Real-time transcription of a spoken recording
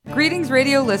Greetings,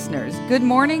 radio listeners. Good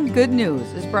morning, good news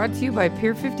is brought to you by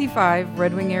Pier 55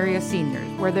 Red Wing Area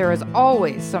Seniors, where there is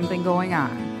always something going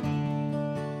on.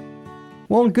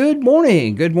 Well, good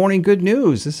morning. Good morning, good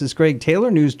news. This is Greg Taylor,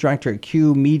 News Director at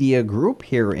Q Media Group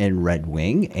here in Red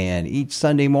Wing. And each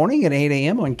Sunday morning at 8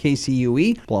 a.m. on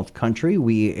KCUE, Bluff Country,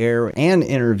 we air an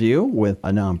interview with a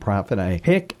nonprofit I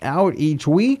pick out each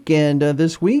week. And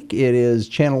this week it is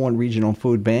Channel One Regional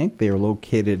Food Bank. They are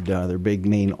located, their big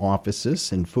main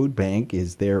offices and food bank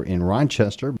is there in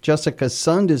Rochester. Jessica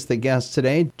Sund is the guest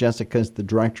today. Jessica is the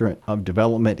Director of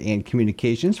Development and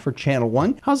Communications for Channel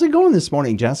One. How's it going this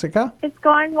morning, Jessica? It's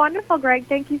going wonderful, Greg.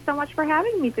 Thank you so much for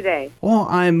having me today. Well,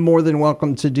 I'm more than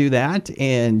welcome to do that.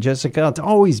 And Jessica, it's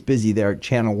always busy there at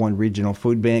Channel One Regional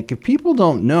Food Bank. If people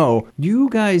don't know, you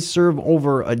guys serve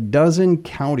over a dozen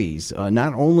counties,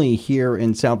 not only here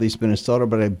in southeast Minnesota,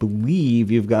 but I believe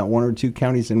you've got one or two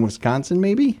counties in Wisconsin,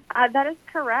 maybe? That is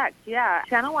correct, yeah.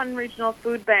 Channel One Regional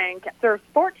Food Bank serves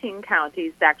 14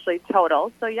 counties, actually,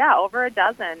 total. So, yeah, over a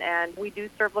dozen. And we do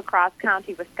serve La Crosse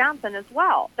County, Wisconsin, as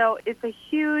well. So it's a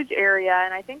huge area,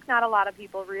 and I think not a lot of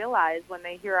people realize when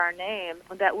they hear our name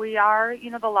that we are,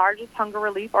 the largest hunger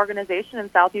relief organization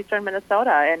in southeastern Minnesota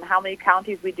and how many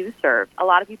counties we do serve. A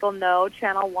lot of people know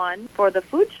Channel One for the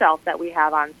food shelf that we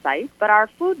have on site, but our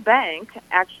food bank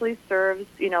actually serves,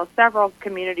 several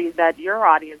communities that your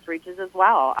audience reaches as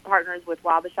well. Partners with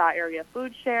Wabasha Area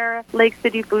Food Share, Lake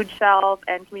City Food Shelf,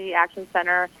 and Community Action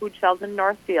Center food shelves in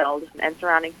Northfield and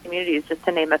surrounding communities, just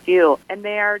to name a few. And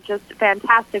they are just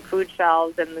fantastic food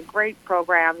shelves and the great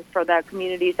programs for the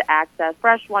community to access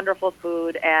fresh, wonderful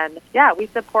food. And yeah, we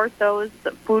support those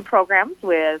food programs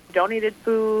with donated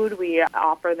food. We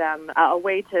offer them a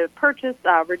way to purchase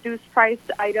reduced price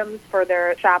items for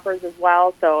their shoppers as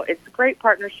well. So it's a great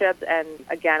partnership, and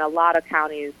again, a lot of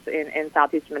counties in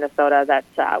southeast Minnesota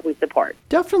that we support.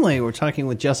 Definitely. We're talking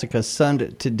with Jessica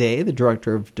Sund today, the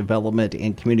Director of Development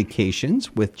and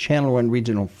Communications with Channel One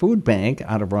Regional Food Bank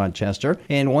out of Rochester.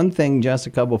 And one thing,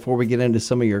 Jessica, before we get into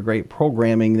some of your great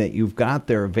programming that you've got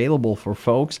there available for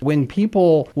folks, when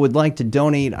people would like to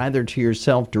donate either to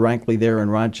yourself directly there in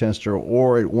Rochester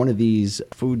or at one of these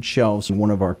food shelves in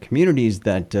one of our communities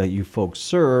that you folks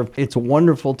serve, it's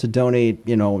wonderful to donate,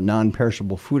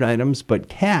 non-perishable food items, but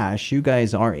cash, you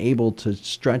guys are able to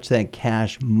stretch that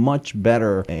cash much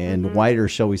better and wider,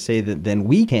 shall we say, than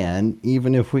we can,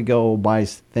 even if we go buy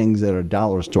things at a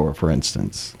dollar store, for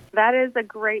instance. That is a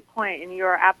great point, and you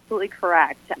are absolutely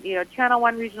correct. Channel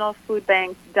One Regional Food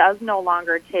Bank does no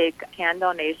longer take canned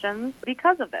donations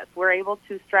because of this. We're able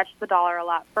to stretch the dollar a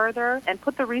lot further and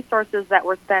put the resources that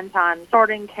were spent on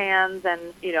sorting cans and,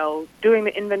 doing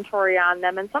the inventory on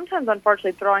them, and sometimes,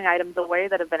 unfortunately, throwing items away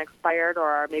that have been expired or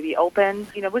are maybe open,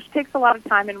 which takes a lot of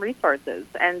time and resources.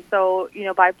 And so,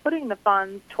 by putting the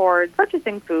funds towards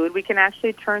purchasing food, we can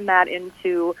actually turn that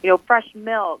into, fresh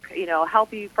milk,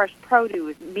 healthy, fresh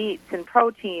produce, meats and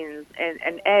proteins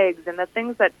and eggs, and the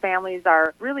things that families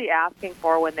are really asking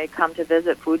for when they come to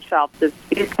visit food shelves. Is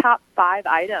these top 5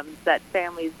 items that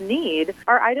families need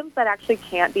are items that actually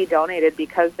can't be donated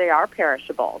because they are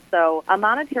perishable. So a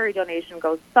monetary donation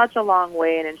goes such a long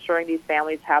way in ensuring these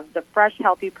families have the fresh,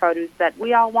 healthy produce that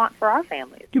we all want for our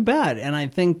families. You bet. And I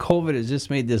think COVID has just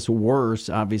made this worse,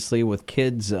 obviously, with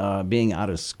kids being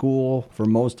out of school for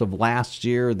most of last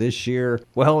year, this year.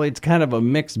 Well, it's kind of a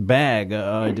mixed bag,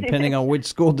 depending on which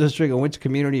school district and which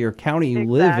community or county you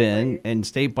live in. And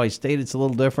state by state, it's a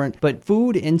little different. But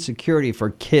food insecurity for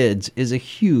kids is a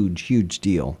huge, huge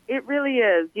deal. It really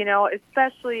is,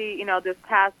 especially, this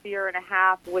past year and a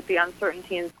half with the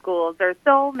uncertainty in schools. There's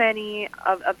so many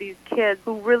of these kids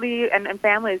who really, and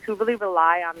families who really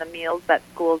rely on the meals that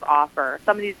schools offer.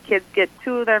 Some of these kids get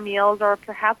 2 of their meals or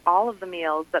perhaps all of the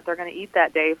meals that they're going to eat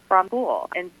that day from school.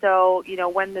 And so,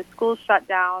 when the schools shut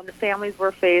down, families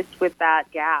were faced with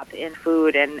that gap in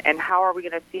food and how are we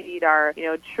going to feed our,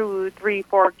 2, 3,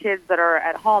 4 kids that are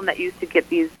at home that used to get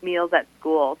these meals at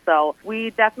school. So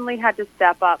we definitely had to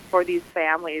step up for these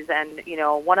families. And,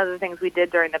 one of the things we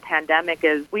did during the pandemic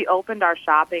is we opened our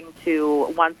shopping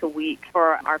to once a week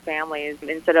for our families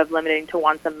instead of limiting to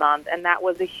once a month. And that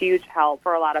was a huge help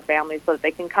for a lot of families so that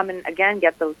they can come and, again,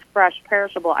 get those fresh,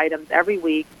 perishable items every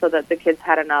week so that the kids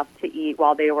had enough to eat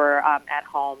while they were at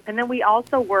home. And then we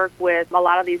also work with a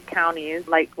lot of these counties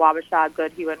like Wabasha,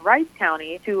 Goodhue, and Rice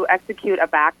County to execute a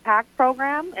backpack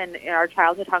program and in our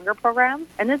childhood hunger program.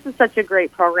 And this is such a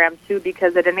great program program, too,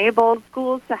 because it enables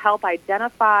schools to help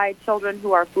identify children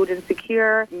who are food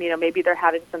insecure. Maybe they're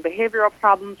having some behavioral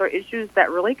problems or issues that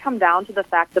really come down to the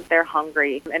fact that they're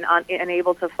hungry and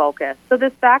unable to focus. So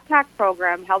this backpack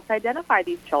program helps identify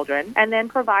these children and then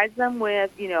provides them with,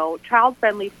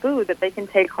 child-friendly food that they can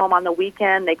take home on the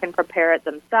weekend. They can prepare it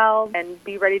themselves and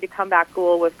be ready to come back to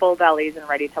school with full bellies and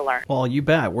ready to learn. Well, you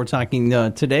bet. We're talking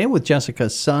today with Jessica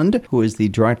Sund, who is the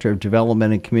Director of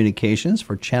Development and Communications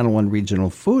for Channel One Regional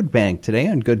Food Bank, today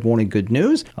on Good Morning Good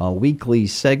News, a weekly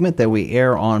segment that we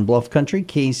air on Bluff Country,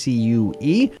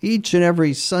 KCUE, each and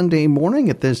every Sunday morning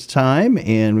at this time.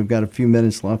 And we've got a few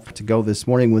minutes left to go this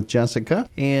morning with Jessica.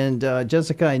 And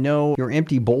Jessica, I know your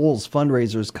Empty Bowls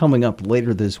fundraiser is coming up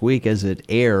later this week as it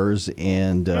airs,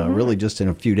 and really just in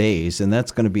a few days. And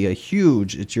that's going to be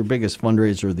it's your biggest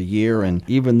fundraiser of the year. And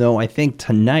even though I think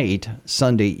tonight,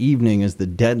 Sunday evening, is the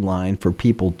deadline for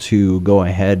people to go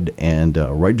ahead and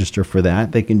register for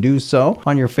that, they can do so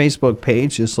on your Facebook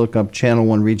page. Just look up Channel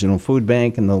One Regional Food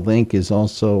Bank, and the link is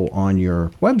also on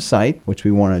your website, which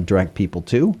we want to direct people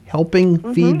to,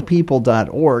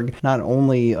 helpingfeedpeople.org. Not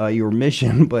only your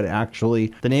mission, but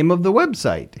actually the name of the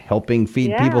website,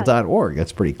 helpingfeedpeople.org.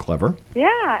 That's pretty clever.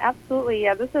 Yeah, absolutely.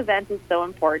 Yeah, this event is so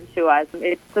important to us.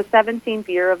 It's the 17th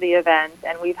year of the event,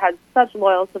 and we've had such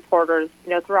loyal supporters,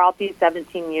 throughout these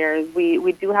 17 years.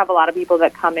 We do have a lot of people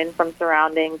that come in from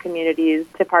surrounding communities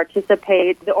to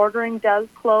participate. The ordering does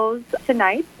close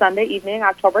tonight, Sunday evening,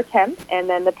 October 10th, and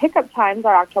then the pickup times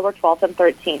are October 12th and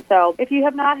 13th. So if you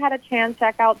have not had a chance,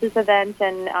 check out this event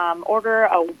and order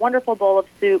a wonderful bowl of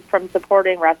soup from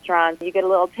supporting restaurants. You get a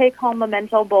little take-home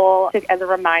memento bowl as a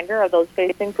reminder of those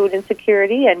facing food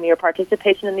insecurity and your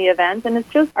participation in the event. And it's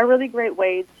just a really great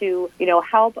way to,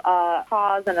 help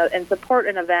cause and support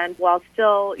an event while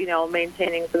still,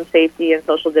 maintaining some safety and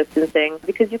social distancing,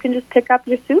 because you can just pick up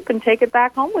your soup and take it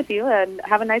back home with you and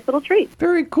have a nice little treat.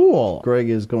 Very cool. Greg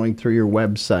is going through your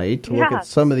website to look at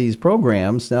some of these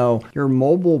programs. Now, your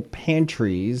mobile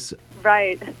pantries.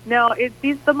 Right. No,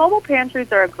 the mobile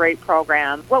pantries are a great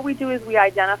program. What we do is we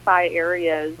identify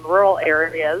rural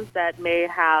areas that may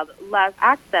have less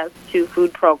access to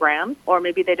food programs, or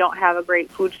maybe they don't have a great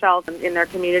food shelf in their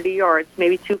community, or it's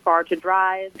maybe too far to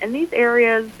drive. In these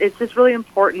areas, it's just really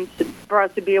important for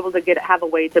us to be able to have a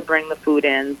way to bring the food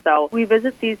in. So we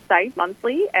visit these sites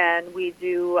monthly, and we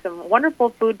do some wonderful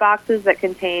food boxes that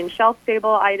contain shelf-stable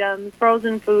items,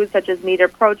 frozen foods such as meat or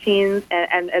proteins,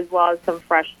 and as well as some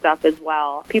fresh stuff as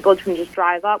well. People can just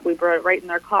drive up. We bring it right in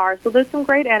their car. So there's some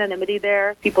great anonymity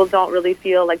there. People don't really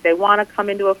feel like they want to come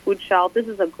into a food shelf. This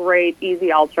is a great,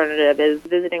 easy alternative, is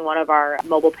visiting one of our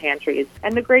mobile pantries.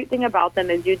 And the great thing about them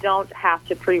is you don't have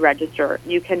to pre-register.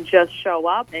 You can just show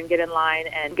up and get in line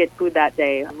and get food that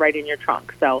day right in your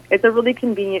trunk. So it's a really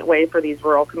convenient way for these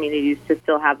rural communities to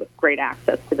still have great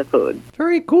access to the food.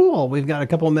 Very cool. We've got a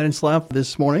couple of minutes left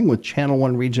this morning with Channel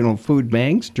One Regional Food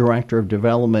Bank's Director of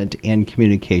Development and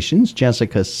Communications,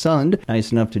 Jessica Sund,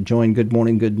 nice enough to join Good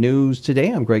Morning Good News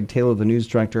today. I'm Greg Taylor, the news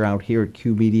director out here at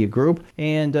Q Media Group.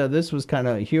 And this was kind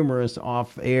of humorous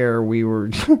off air. We were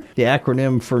the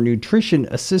acronym for Nutrition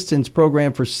Assistance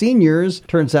Program for Seniors.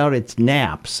 Turns out it's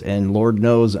NAPS. And Lord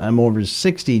knows I'm over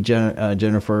 60,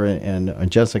 Jennifer and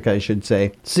Jessica, I should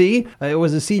say. See, it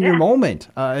was a senior moment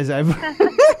as I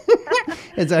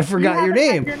forgot your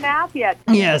name. You haven't had your nap yet.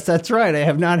 Yes, that's right. I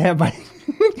have not had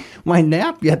my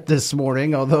nap yet this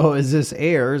morning, although as this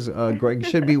airs, Greg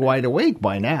should be wide awake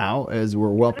by now, as we're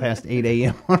well past 8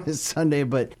 a.m. on a Sunday.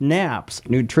 But NAPS,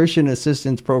 Nutrition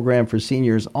Assistance Program for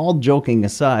Seniors, all joking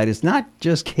aside, it's not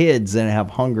just kids that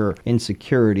have hunger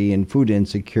insecurity and food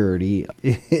insecurity.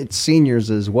 It's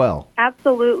seniors as well.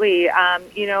 Absolutely.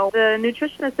 The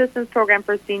Nutrition Assistance Program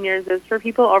for Seniors is for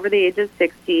people over the age of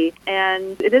 60,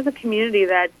 and it is a community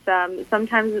that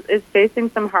sometimes is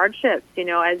facing some hardships,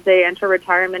 as they enter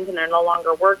retirement and they're no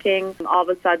longer working. All of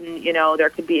a sudden, there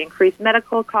could be increased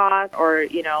medical costs or,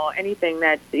 anything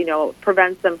that,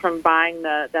 prevents them from buying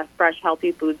the fresh,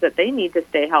 healthy foods that they need to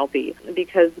stay healthy.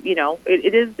 Because,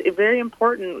 it is very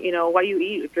important, what you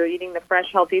eat. If you're eating the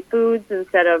fresh, healthy foods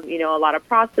instead of, a lot of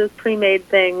processed, pre-made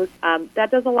things,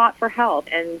 that does a lot for health.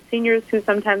 And seniors who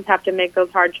sometimes have to make those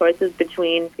hard choices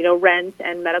between, rent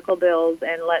and medical bills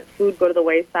and let food go to the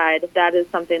wayside, that is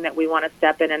something that we want to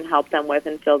step in and help them with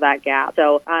and fill that gap.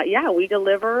 So we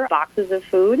deliver boxes of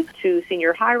food to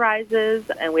senior high-rises,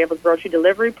 and we have a grocery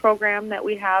delivery program that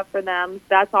we have for them.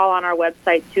 That's all on our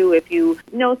website, too. If you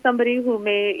know somebody who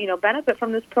may, benefit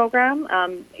from this program,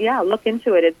 look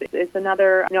into it. It's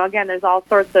another, again, there's all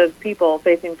sorts of people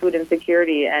facing food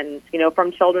insecurity, and,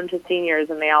 from children to seniors,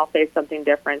 and they all face something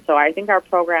different. So I think our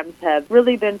programs have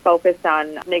really been focused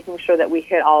on making sure that we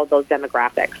hit all of those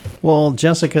demographics. Well,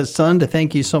 Jessica Sund,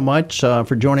 thank you so much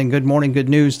for joining Good Morning Good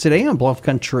News today on Bluff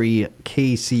Country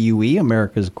KCUE,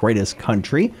 America's greatest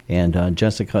country. And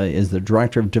Jessica is the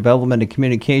Director of Development and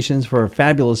Communications for our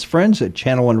fabulous friends at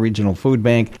Channel One Regional Food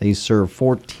Bank. They serve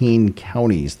 14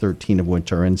 counties, 13 of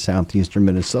which are in southeastern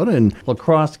Minnesota. And La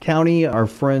Crosse County, our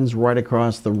friends right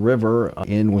across the river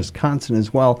in Wisconsin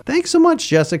as well. Thanks so much,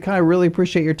 Jessica. I really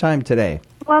appreciate your time today.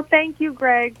 Well, thank you,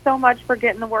 Greg, so much for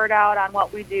getting the word out on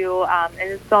what we do. It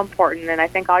is so important, and I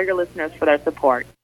thank all your listeners for their support.